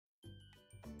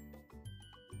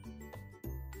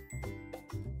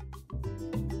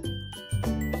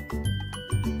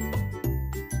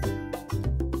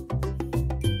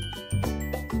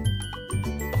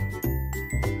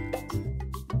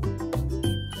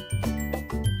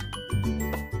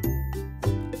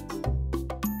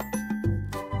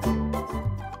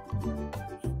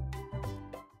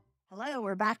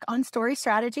back on Story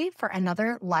Strategy for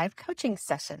another live coaching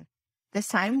session. This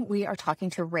time we are talking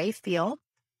to Rae Fields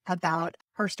about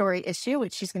her story issue,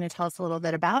 which she's going to tell us a little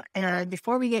bit about. And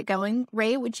before we get going,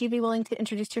 Rae, would you be willing to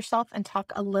introduce yourself and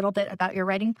talk a little bit about your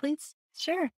writing, please?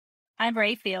 Sure. I'm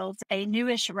Rae Fields, a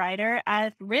newish writer.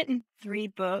 I've written 3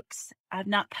 books. I've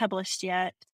not published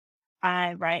yet.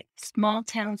 I write small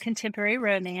town contemporary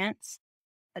romance.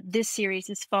 This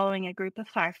series is following a group of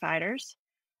firefighters.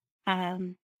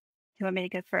 You want me to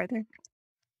go further?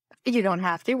 You don't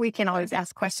have to. We can always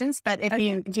ask questions. But if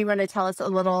do you want to tell us a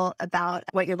little about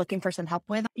what you're looking for some help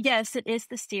with? Yes, it is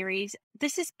the series.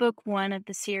 This is book 1 of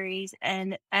the series.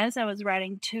 And as I was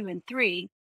writing 2 and 3,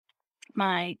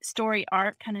 my story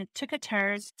arc kind of took a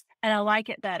turn and I like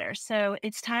it better. So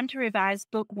it's time to revise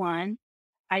book 1.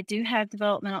 I do have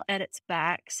developmental edits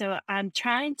back. So I'm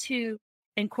trying to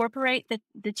incorporate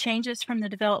the changes from the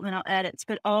developmental edits,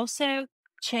 but also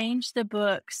change the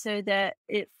book so that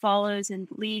it follows and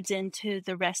leads into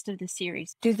the rest of the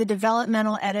series. Do the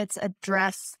developmental edits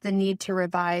address the need to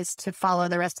revise to follow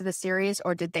the rest of the series,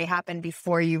 or did they happen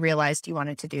before you realized you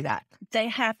wanted to do that? They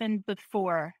happened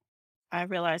before I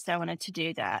realized I wanted to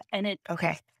do that. And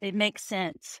it makes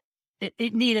sense.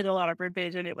 It needed a lot of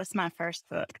revision. It was my first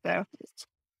book, though.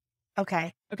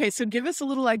 Okay. Okay, so give us a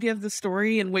little idea of the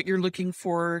story and what you're looking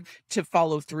for to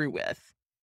follow through with.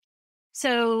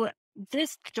 So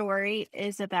this story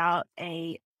is about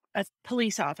a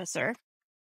police officer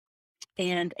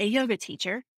and a yoga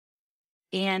teacher.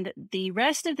 And the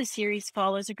rest of the series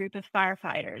follows a group of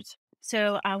firefighters.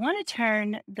 So I want to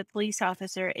turn the police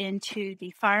officer into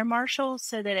the fire marshal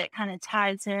so that it kind of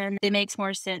ties in. It makes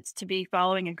more sense to be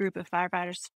following a group of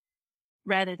firefighters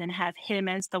rather than have him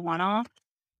as the one-off.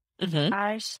 Mm-hmm.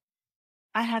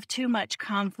 I have too much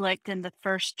conflict in the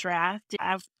first draft.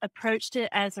 I've approached it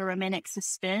as a romantic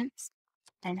suspense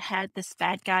and had this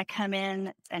bad guy come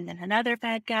in and then another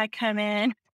bad guy come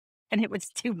in, and it was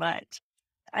too much.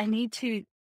 I need to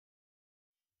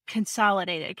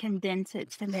consolidate it, condense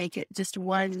it to make it just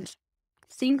one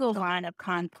single line of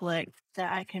conflict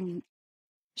that I can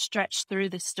stretch through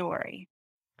the story.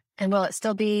 And will it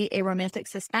still be a romantic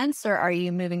suspense, or are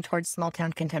you moving towards small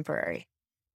town contemporary?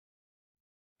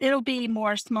 It'll be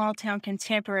more small town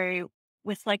contemporary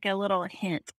with like a little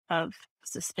hint of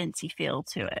suspensey feel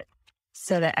to it.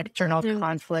 So the external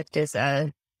conflict is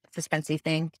a suspensey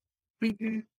thing?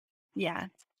 Mm-hmm. Yeah.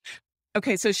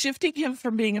 Okay, so shifting him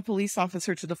from being a police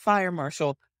officer to the fire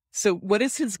marshal. So what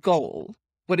is his goal?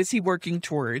 What is he working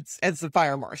towards as the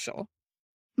fire marshal?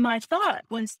 My thought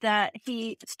was that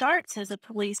he starts as a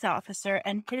police officer,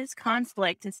 and his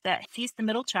conflict is that he's the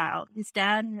middle child. His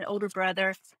dad and older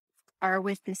brother are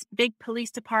with this big police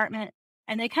department,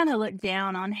 and they kind of look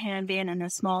down on him being in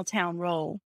a small town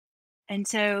role. And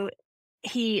so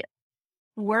he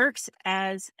works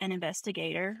as an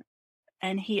investigator,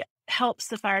 and he helps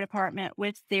the fire department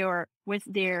with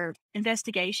their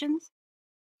investigations.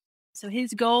 So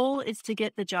his goal is to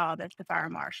get the job as the fire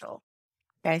marshal.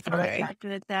 Okay.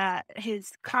 With that,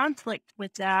 his conflict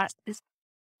with that is,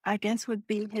 I guess, would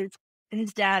be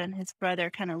his dad and his brother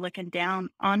kind of looking down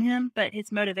on him, but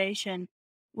his motivation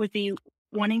would be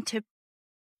wanting to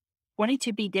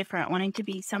be different, wanting to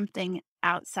be something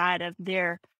outside of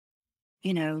their,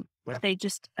 what they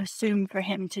just assume for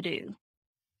him to do.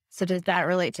 So does that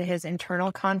relate to his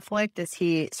internal conflict? Is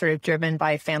he sort of driven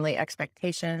by family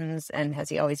expectations, and has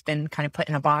he always been kind of put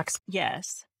in a box?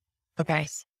 Yes. Okay.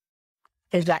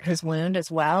 Is that his wound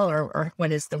as well, or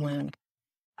what is the wound?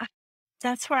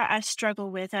 That's where I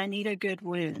struggle with. I need a good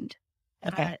wound.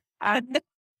 Okay.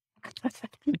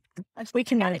 We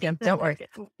can manage him. Don't worry.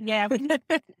 Yeah.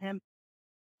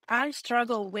 I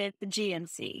struggle with the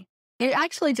GMC. You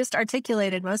actually just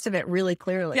articulated most of it really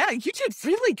clearly. Yeah, you did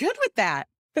really good with that.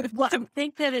 Well, I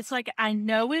think that it's like I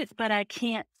know it, but I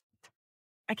can't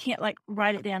like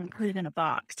write it down and put it in a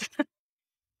box.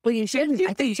 Well, you shouldn't.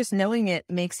 I think just knowing it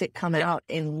makes it come out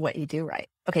in what you do right.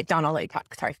 Okay, Dawn, I'll let you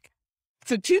talk. Sorry.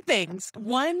 So 2 things.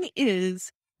 One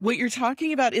is what you're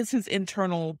talking about is his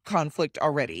internal conflict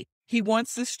already. He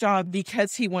wants this job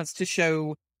because he wants to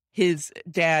show his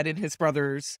dad and his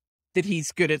brothers that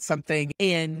he's good at something.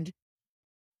 And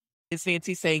as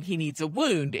Nancy's saying, he needs a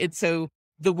wound. And so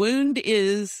the wound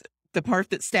is the part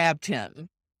that stabbed him.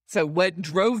 So what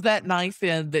drove that knife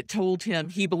in that told him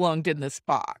he belonged in this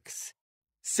box.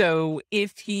 So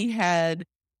if he had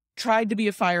tried to be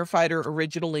a firefighter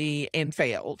originally and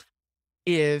failed,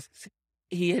 if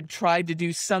he had tried to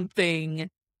do something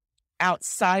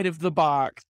outside of the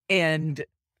box and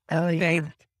they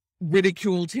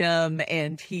ridiculed him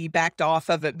and he backed off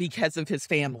of it because of his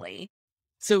family.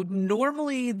 So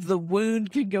normally the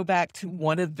wound can go back to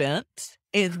one event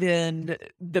And then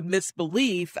the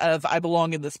misbelief of I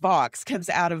belong in this box comes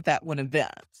out of that one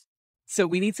event. So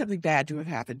we need something bad to have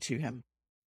happened to him.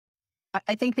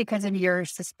 I think because of your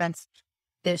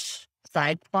suspense-ish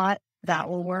side plot, that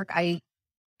will work. I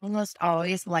almost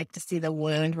always like to see the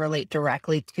wound relate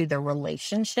directly to the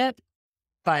relationship,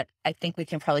 but I think we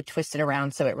can probably twist it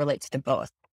around so it relates to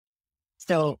both.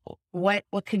 So what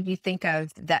could you think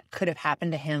of that could have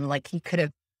happened to him? Like he could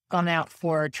have gone out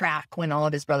for track when all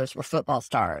of his brothers were football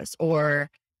stars, and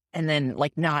then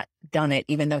like not done it,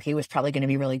 even though he was probably going to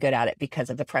be really good at it because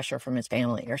of the pressure from his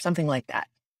family or something like that.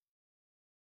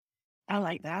 I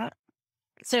like that.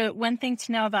 So one thing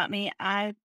to know about me,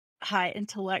 I high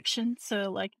intellection.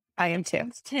 So like I am too.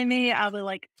 to me, I'll be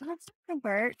like, oh, that's not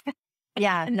gonna work.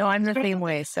 Yeah, no, I'm the same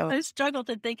way. So I struggle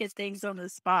to think of things on the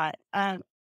spot.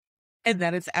 And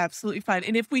that is absolutely fine.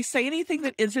 And if we say anything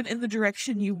that isn't in the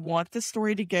direction you want the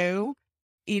story to go,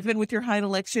 even with your high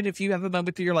intellection, if you have a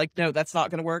moment that you're like, no, that's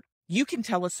not going to work, you can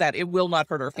tell us that. It will not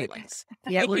hurt our feelings.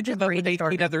 yeah, We just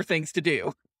need other things to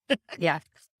do. Yeah.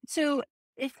 So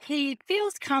if he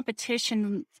feels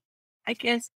competition, I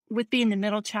guess with being the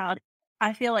middle child,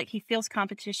 I feel like he feels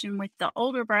competition with the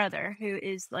older brother, who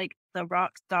is like the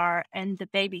rock star, and the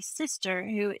baby sister,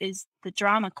 who is the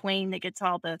drama queen that gets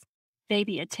all the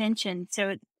baby attention.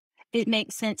 So it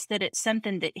makes sense that it's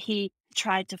something that he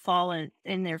tried to follow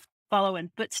in their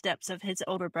following footsteps of his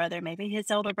older brother. Maybe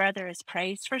his older brother is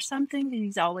praised for something.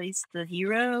 He's always the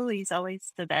hero. He's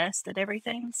always the best at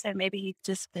everything. So maybe he's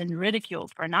just been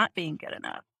ridiculed for not being good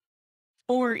enough.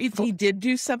 Or if he did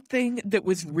do something that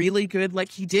was really good,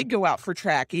 like he did go out for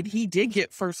track and he did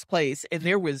get first place and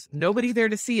there was nobody there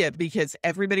to see it because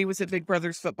everybody was at Big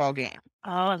Brother's football game. Oh,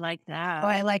 I like that. Oh,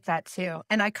 I like that too.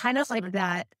 And I kind of like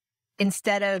that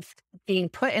instead of being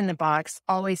put in the box,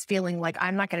 always feeling like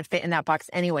I'm not going to fit in that box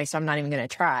anyway, so I'm not even going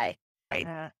to try.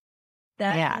 That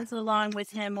Yeah. goes along with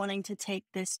him wanting to take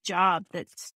this job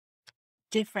that's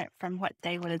different from what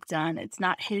they would have done. It's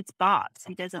not his box.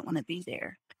 He doesn't want to be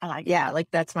there. I like Yeah, that. like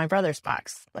that's my brother's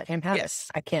box. Let him have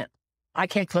Yes. it. I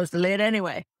can't close the lid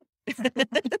anyway.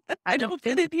 I don't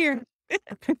fit in here.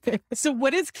 So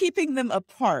what is keeping them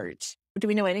apart? Do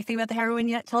we know anything about the heroine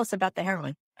yet? Tell us about the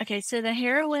heroine. Okay, so the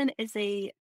heroine is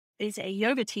a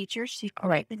yoga teacher. She's All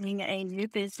right. opening a new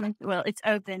business. Well, it's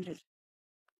open.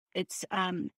 It's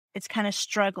kind of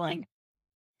struggling.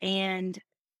 And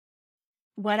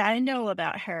what I know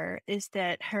about her is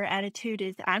that her attitude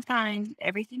is, I'm fine.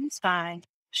 Everything's fine.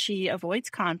 She avoids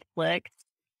conflict.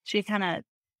 She kind of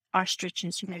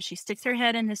ostriches, she sticks her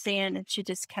head in the sand and she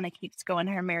just kind of keeps going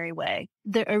her merry way.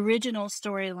 The original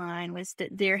storyline was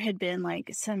that there had been like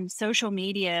some social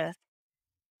media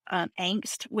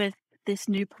angst with this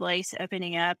new place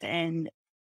opening up, and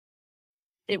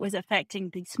it was affecting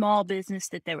the small business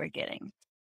that they were getting.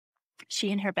 She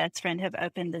and her best friend have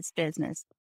opened this business.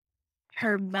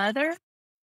 Her mother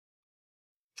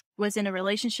was in a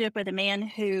relationship with a man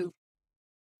who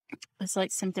was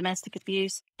like some domestic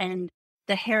abuse, and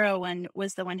the heroine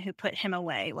was the one who put him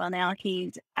away. Well, now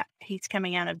he's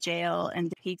coming out of jail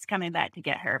and he's coming back to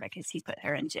get her because he put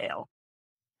her in jail.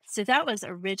 So that was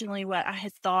originally what I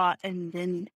had thought. And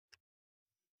then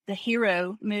the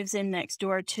hero moves in next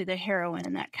door to the heroine,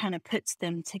 and that kind of puts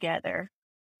them together.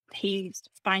 He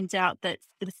finds out that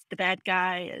the bad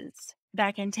guy is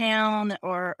back in town,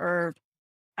 or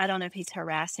I don't know if he's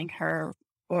harassing her,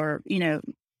 or,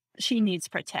 she needs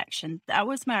protection. That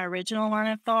was my original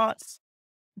line of thoughts.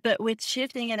 But with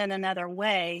shifting it in another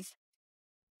way,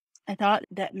 I thought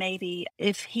that maybe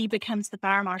if he becomes the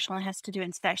fire marshal and has to do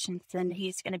inspections, then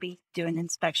he's going to be doing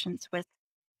inspections with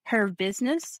her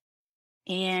business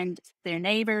and their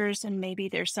neighbors, and maybe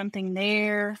there's something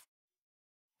there.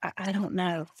 I don't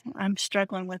know. I'm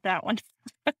struggling with that one.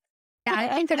 Yeah, I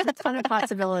think there's a ton of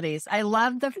possibilities. I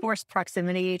love the forced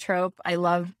proximity trope. I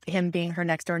love him being her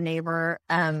next door neighbor.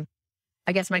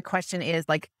 I guess my question is,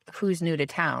 like, who's new to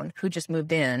town? Who just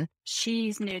moved in?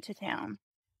 She's new to town.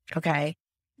 Okay.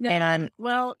 No, And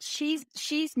well, she's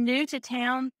new to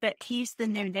town, but he's the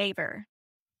new neighbor.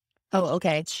 oh,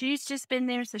 okay. She's just been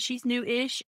there, so she's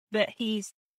new-ish, but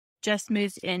he's just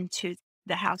moved into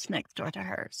the house next door to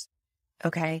hers.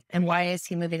 Okay. And why is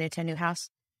he moving into a new house?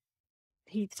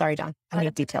 Sorry, Don. I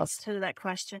need details. To that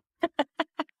question.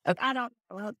 Okay. I don't.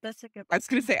 Well, that's a good. I was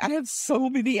going to say, I have so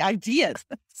many ideas.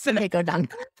 So Okay, go Don.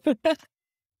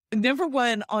 number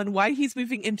one, on why he's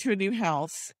moving into a new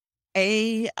house.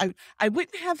 I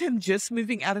wouldn't have him just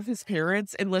moving out of his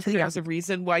parents unless there was a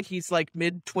reason why he's like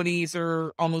mid-20s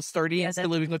or almost 30 and still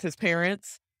living with his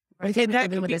parents. Okay, And that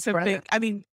living could with be his brother. something. I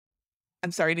mean,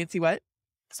 I'm sorry, Nancy, what?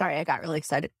 Sorry, I got really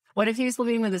excited. What if he was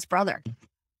living with his brother?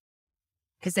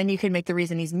 Because then you could make the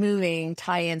reason he's moving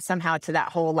tie in somehow to that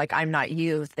whole, like, I'm not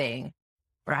you thing,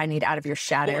 or I need out of your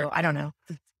shadow. I don't know.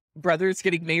 Brother's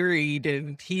getting married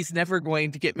and he's never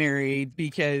going to get married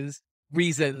because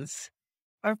reasons.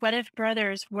 Or what if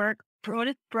brother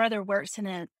works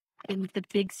in the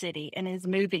big city and is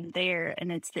moving there,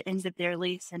 and it's the end of their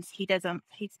lease, and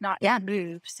he's not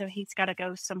moved, so he's got to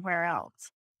go somewhere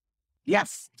else.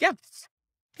 Yes. Yeah.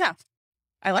 Yeah.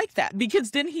 I like that, because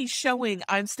then he's showing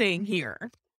I'm staying here.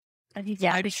 And he's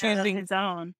choosing his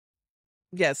own.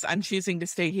 Yes, I'm choosing to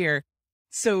stay here.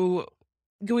 So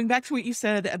going back to what you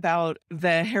said about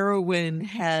the heroine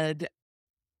had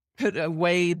put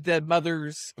away the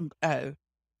mother's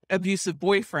abusive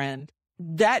boyfriend,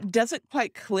 that doesn't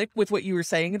quite click with what you were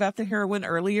saying about the heroine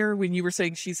earlier when you were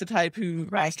saying she's the type who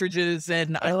ostriches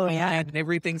and and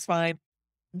everything's fine.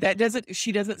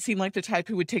 She doesn't seem like the type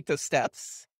who would take those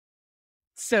steps.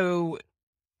 So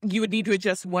you would need to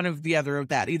adjust one of the other of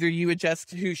that. Either you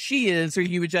adjust who she is or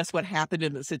you adjust what happened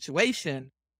in the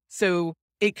situation. So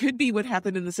it could be what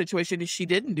happened in the situation is she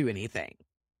didn't do anything.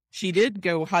 She did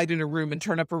go hide in a room and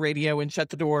turn up her radio and shut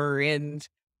the door and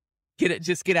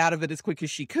get out of it as quick as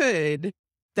she could.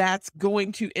 That's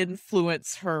going to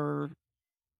influence her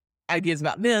ideas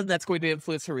about men. That's going to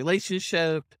influence her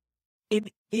relationship. And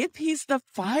if he's the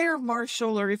fire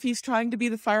marshal, or if he's trying to be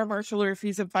the fire marshal, or if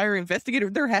he's a fire investigator,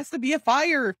 there has to be a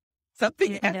fire.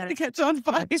 Something has to catch on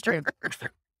fire. That's true.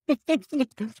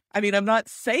 I mean, I'm not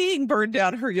saying burn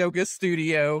down her yoga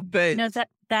studio, but no,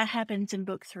 that happens in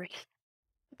book 3.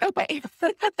 Okay.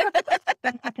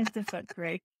 That happens in book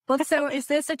 3. Well, so is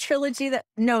this a trilogy that?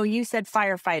 No, you said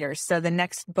firefighters. So the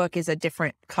next book is a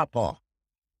different couple.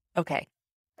 Okay.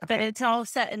 But it's all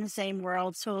set in the same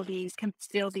world, so these can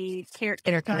still be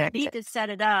interconnected. I need to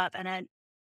set it up, and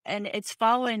it's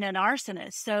following an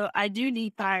arsonist. So I do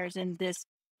need fires in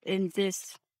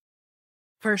this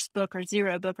first book or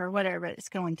 0 book or whatever it's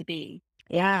going to be.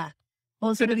 Yeah.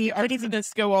 Well, so did the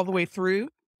arsonist go all the way through?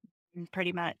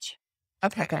 Pretty much.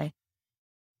 Okay.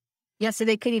 Yeah, so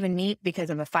they could even meet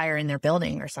because of a fire in their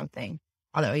building or something.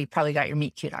 Although you probably got your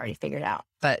meet cute already figured out.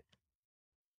 But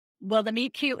well, the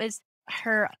meet cute is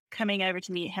her coming over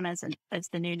to meet him as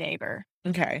the new neighbor.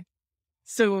 Okay.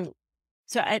 So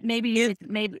maybe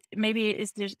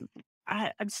it's just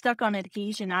I'm stuck on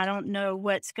adhesion. I don't know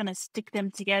what's going to stick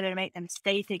them together to make them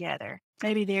stay together.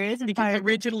 Maybe there is a fire.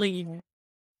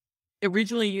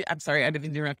 Originally, I'm sorry, I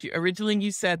didn't interrupt you. Originally,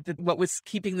 you said that what was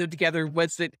keeping them together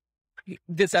was that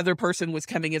this other person was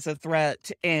coming as a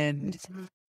threat. And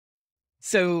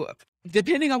so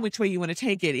depending on which way you want to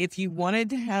take it, if you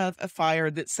wanted to have a fire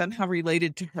that's somehow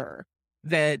related to her,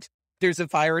 that there's a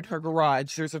fire in her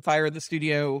garage, there's a fire in the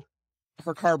studio,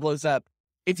 her car blows up.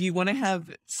 If you want to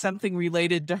have something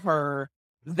related to her,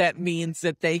 that means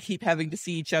that they keep having to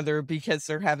see each other because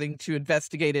they're having to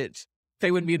investigate it.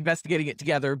 They wouldn't be investigating it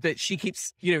together, but she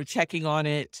keeps, checking on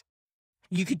it.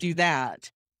 You could do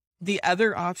that. The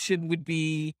other option would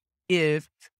be if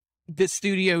the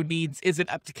studio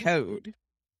isn't up to code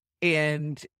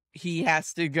and he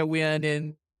has to go in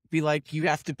and be like, you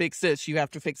have to fix this, you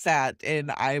have to fix that,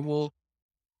 and I will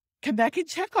come back and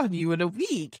check on you in a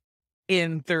week.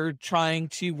 And they're trying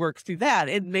to work through that.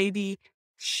 And maybe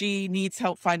she needs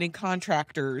help finding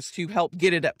contractors to help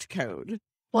get it up to code.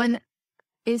 Well,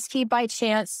 is he by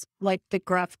chance like the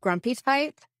gruff, grumpy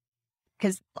type?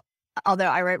 Because although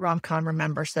I write rom-com,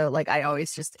 remember, so like I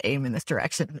always just aim in this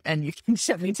direction and you can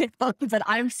shut me down. But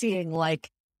I'm seeing like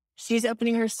she's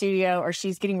opening her studio or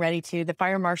she's getting ready to. The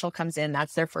fire marshal comes in.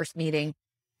 That's their first meeting.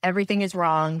 Everything is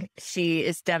wrong. She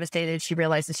is devastated. She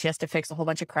realizes she has to fix a whole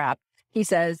bunch of crap. He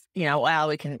says, well,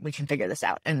 we can figure this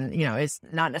out. And, is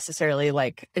not necessarily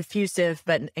like effusive,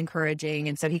 but encouraging.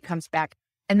 And so he comes back.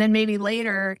 And then maybe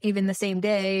later, even the same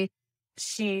day,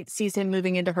 she sees him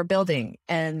moving into her building.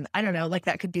 And I don't know, like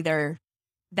that could be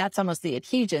that's almost the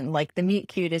adhesion. Like the meet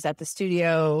cute is at the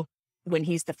studio when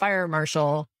he's the fire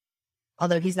marshal,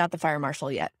 although he's not the fire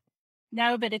marshal yet.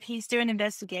 No, but if he's doing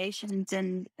investigations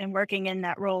and working in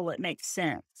that role, it makes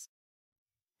sense.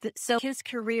 So his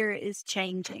career is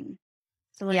changing.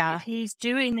 So if he's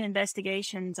doing the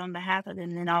investigations on behalf of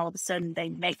them, then all of a sudden they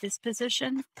make this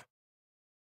position.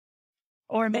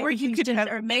 Or maybe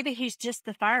he's just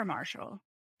the fire marshal.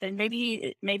 Then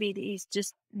maybe he's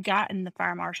just gotten the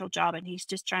fire marshal job and he's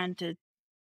just trying to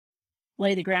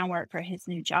lay the groundwork for his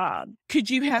new job.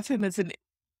 Could you have him as I'm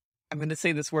going to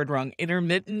say this word wrong,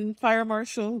 intermittent fire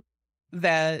marshal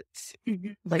that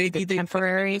like maybe the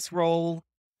temporary role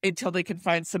until they can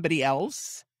find somebody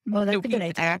else? Well, that's a good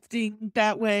idea. Acting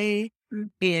that way.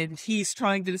 And he's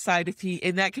trying to decide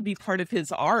and that could be part of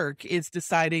his arc, is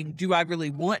deciding, do I really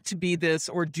want to be this,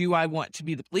 or do I want to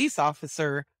be the police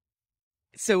officer?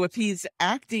 So if he's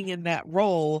acting in that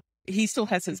role, he still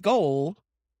has his goal.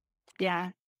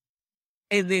 Yeah.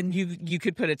 And then you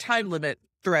could put a time limit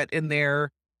threat in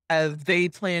there of they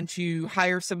plan to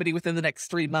hire somebody within the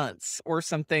next 3 months or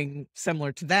something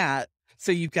similar to that.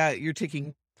 So you're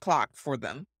ticking clock for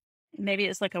them. Maybe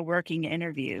it's like a working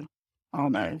interview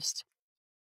almost.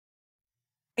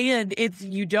 And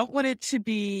you don't want it to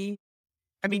be,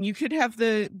 I mean, you could have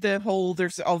the whole,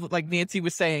 there's all, like Nancy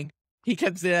was saying, he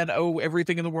comes in, oh,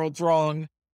 everything in the world's wrong,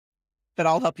 but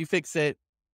I'll help you fix it.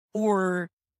 Or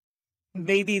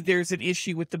maybe there's an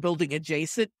issue with the building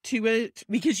adjacent to it,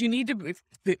 because you need to,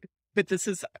 but this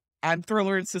is, I'm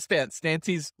thriller and suspense.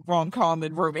 Nancy's rom-com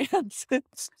and romance.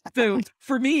 So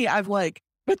for me, I'm like,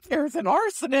 but there's an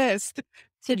arsonist.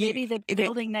 So maybe the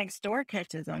building next door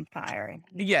catches on fire.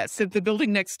 Yes, if the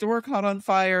building next door caught on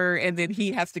fire, and then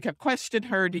he has to come question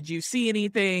her. Did you see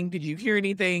anything? Did you hear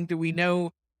anything? Do we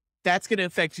know that's going to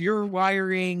affect your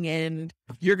wiring, and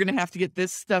you're going to have to get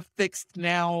this stuff fixed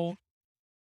now?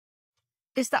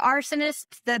 Is the arsonist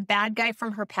the bad guy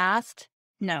from her past?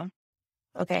 No.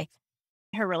 Okay.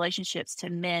 Her relationships to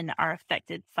men are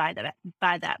affected by that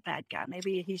bad guy.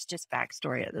 Maybe he's just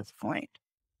backstory at this point.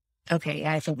 Okay,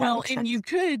 yeah, I think that Well, makes and sense. you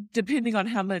could, depending on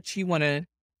how much you want to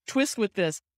twist with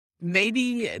this,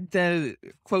 maybe the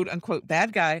quote unquote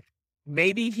bad guy,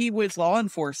 maybe he was law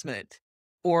enforcement,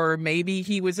 or maybe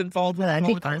he was involved with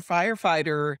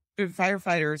firefighters,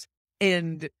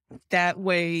 and that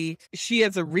way she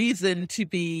has a reason to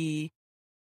be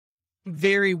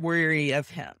very wary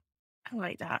of him. I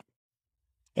like that.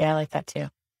 Yeah, I like that too.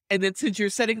 And then, since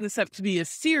you're setting this up to be a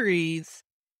series,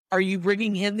 are you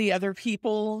bringing in the other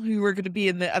people who are going to be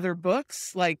in the other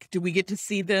books? Like, do we get to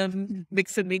see them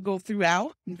mix and mingle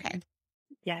throughout? Okay.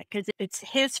 Yeah, because it's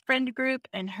his friend group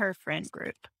and her friend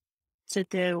group. So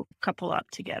they'll couple up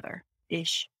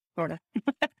together-ish, sort of.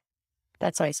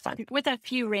 That's always fun. With a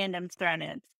few randoms thrown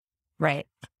in. Right.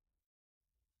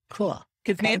 Cool.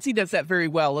 Because Nancy does that very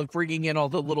well, of bringing in all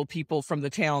the little people from the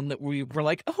town that we were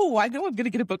like, oh, I know I'm going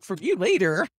to get a book from you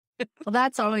later. Well,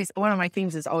 that's always one of my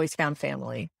themes, is always found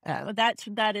family. Well,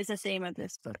 that is the theme of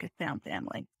this book, is found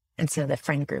family. And so the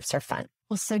friend groups are fun.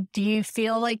 Well, so do you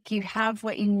feel like you have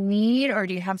what you need, or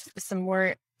do you have some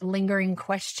more lingering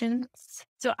questions?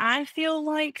 So I feel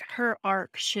like her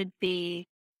arc should be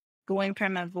going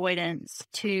from avoidance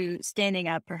to standing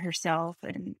up for herself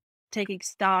and taking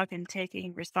stock and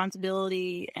taking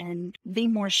responsibility and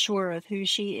being more sure of who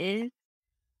she is.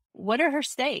 What are her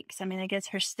stakes? I mean, I guess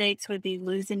her stakes would be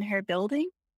losing her building.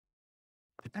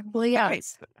 Well, yeah.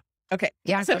 Okay.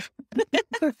 Yeah. So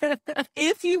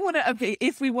if we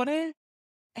want to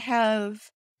have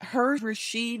her where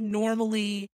she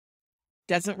normally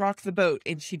doesn't rock the boat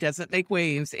and she doesn't make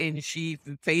waves and she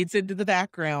fades into the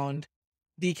background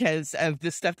because of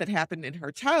the stuff that happened in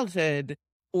her childhood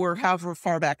or however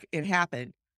far back it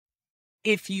happened.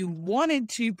 If you wanted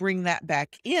to bring that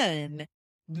back in,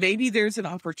 maybe there's an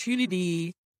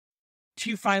opportunity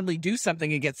to finally do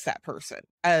something against that person.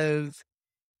 Of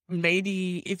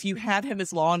maybe if you had him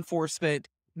as law enforcement,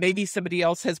 maybe somebody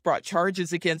else has brought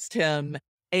charges against him,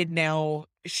 and now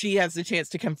she has the chance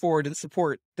to come forward and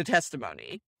support the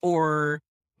testimony. Or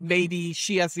maybe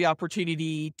she has the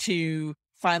opportunity to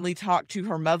finally talk to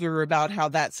her mother about how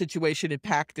that situation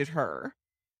impacted her.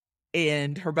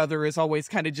 And her mother has always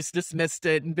kind of just dismissed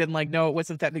it and been like, no, it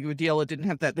wasn't that big of a deal. It didn't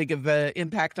have that big of an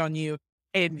impact on you.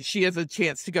 And she has a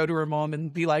chance to go to her mom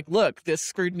and be like, look, this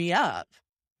screwed me up.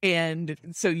 And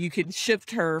so you can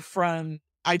shift her from,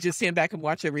 I just stand back and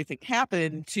watch everything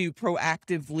happen, to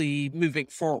proactively moving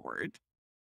forward.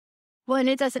 Well, and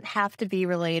it doesn't have to be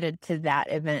related to that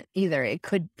event either. It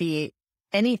could be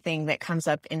anything that comes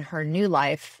up in her new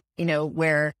life,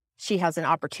 where she has an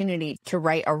opportunity to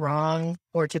right a wrong,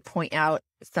 or to point out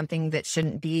something that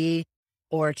shouldn't be,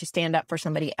 or to stand up for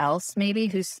somebody else,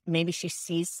 maybe she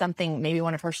sees something, maybe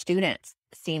one of her students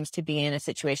seems to be in a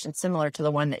situation similar to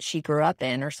the one that she grew up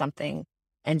in or something,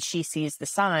 and she sees the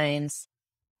signs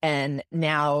and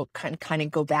now kind of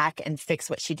go back and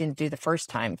fix what she didn't do the first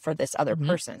time for this other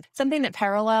person. Something that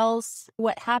parallels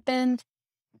what happened,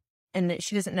 and that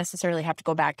she doesn't necessarily have to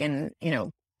go back and,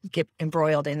 get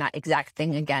embroiled in that exact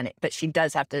thing again, but she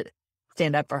does have to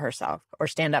stand up for herself or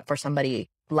stand up for somebody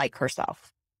like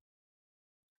herself.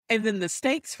 And then the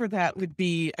stakes for that would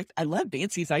be, I love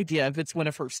Nancy's idea if it's one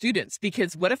of her students,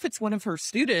 because what if it's one of her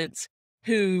students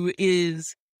who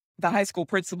is the high school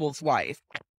principal's wife,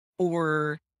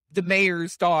 or the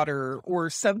mayor's daughter or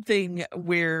something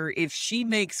where if she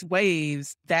makes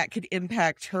waves, that could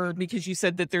impact her, because you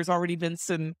said that there's already been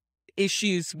some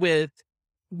issues with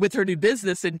her new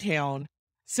business in town.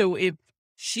 So if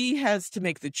she has to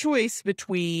make the choice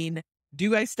between,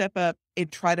 do I step up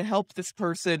and try to help this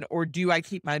person, or do I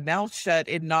keep my mouth shut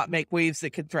and not make waves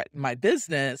that could threaten my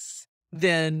business,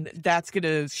 then that's going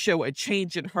to show a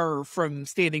change in her from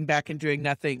standing back and doing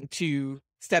nothing to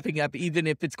stepping up, even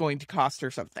if it's going to cost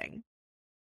her something.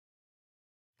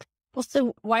 Well,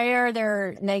 so why are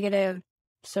there negative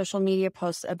social media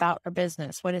posts about her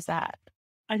business? What is that?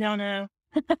 I don't know.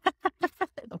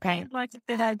 Okay. Like if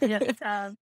it had just,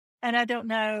 and I don't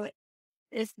know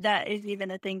if that is even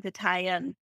a thing to tie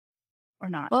in or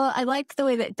not. Well, I like the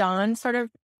way that Dawn sort of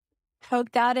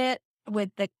poked at it with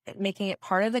the making it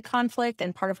part of the conflict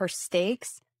and part of her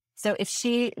stakes. So if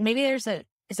she, maybe is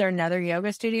there another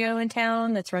yoga studio in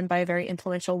town that's run by a very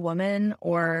influential woman,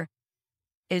 or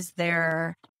is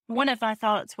there? One of my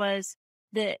thoughts was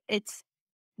that it's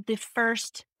the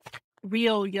first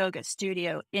real yoga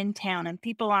studio in town, and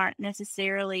people aren't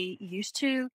necessarily used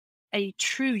to a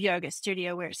true yoga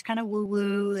studio where it's kind of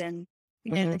woo-woo and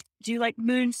do like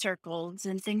moon circles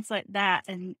and things like that.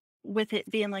 And with it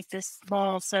being like this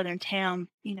small southern town,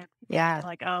 Yeah.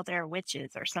 like, oh, they're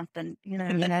witches or something,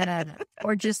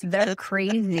 Or just they're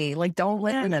crazy. Like, don't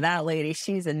listen to that lady.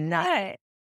 She's a nut. Right.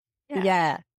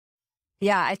 Yeah.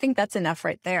 Yeah, I think that's enough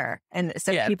right there. And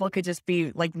so people could just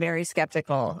be like very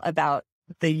skeptical about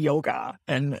the yoga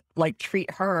and like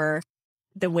treat her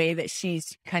the way that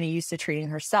she's kind of used to treating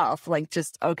herself. Like,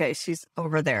 just, okay, she's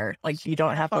over there. Like, you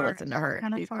don't have to listen to her.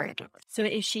 Kind of far. So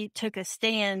if she took a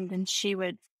stand, then she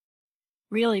would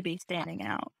really be standing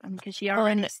out, because she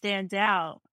already stands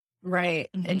out. Right.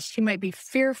 And she might be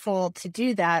fearful to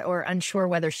do that, or unsure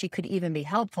whether she could even be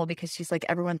helpful, because she's like,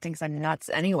 everyone thinks I'm nuts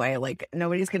anyway. Like,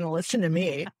 nobody's going to listen to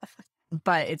me,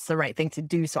 but it's the right thing to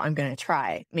do. So I'm going to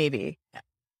try, maybe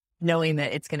knowing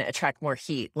that it's going to attract more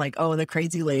heat. Like, oh, the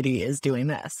crazy lady is doing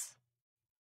this.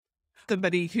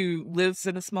 Somebody who lives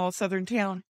in a small southern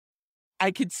town,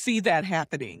 I could see that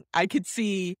happening. I could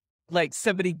see like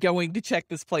somebody going to check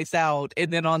this place out,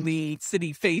 and then on the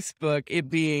city Facebook, it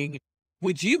being,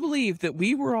 would you believe that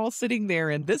we were all sitting there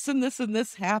and this and this and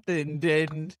this happened?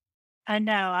 And I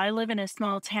know, I live in a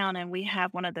small town and we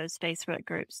have one of those Facebook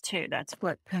groups too. That's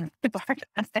what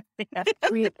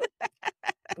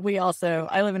we also,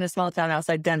 I live in a small town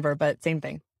outside Denver, but same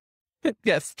thing.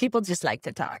 Yes. People just like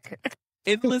to talk.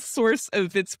 Endless source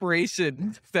of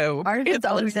inspiration. So it's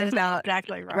always about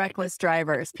exactly right. Reckless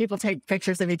drivers. People take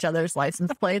pictures of each other's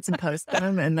license plates and post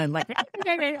them, and then like,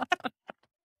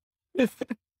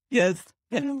 yes.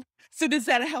 So does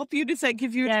that help you? Does that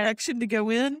give you a direction to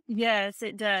go in? Yes,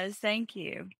 it does. Thank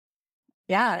you.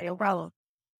 Yeah, no problem.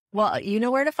 Well, you know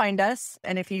where to find us.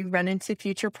 And if you run into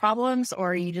future problems,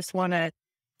 or you just want to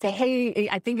say, hey,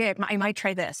 I think I might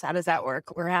try this. How does that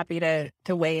work? We're happy to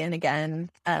weigh in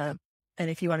again. And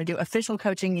if you want to do official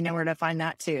coaching, you know where to find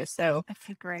that too. So that's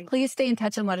great. Please stay in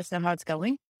touch and let us know how it's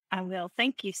going. I will.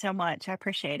 Thank you so much. I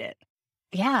appreciate it.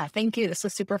 Yeah, thank you. This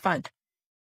was super fun.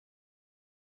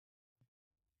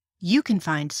 You can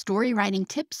find story writing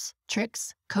tips,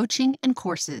 tricks, coaching, and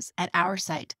courses at our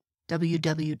site,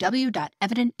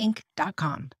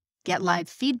 www.evidentinc.com. Get live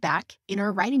feedback in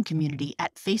our writing community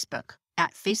at Facebook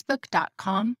at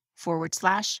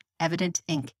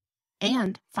facebook.com/evidentinc.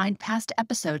 And find past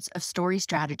episodes of Story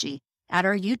Strategy at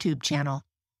our YouTube channel.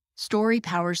 Story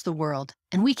powers the world,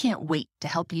 and we can't wait to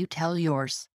help you tell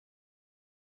yours.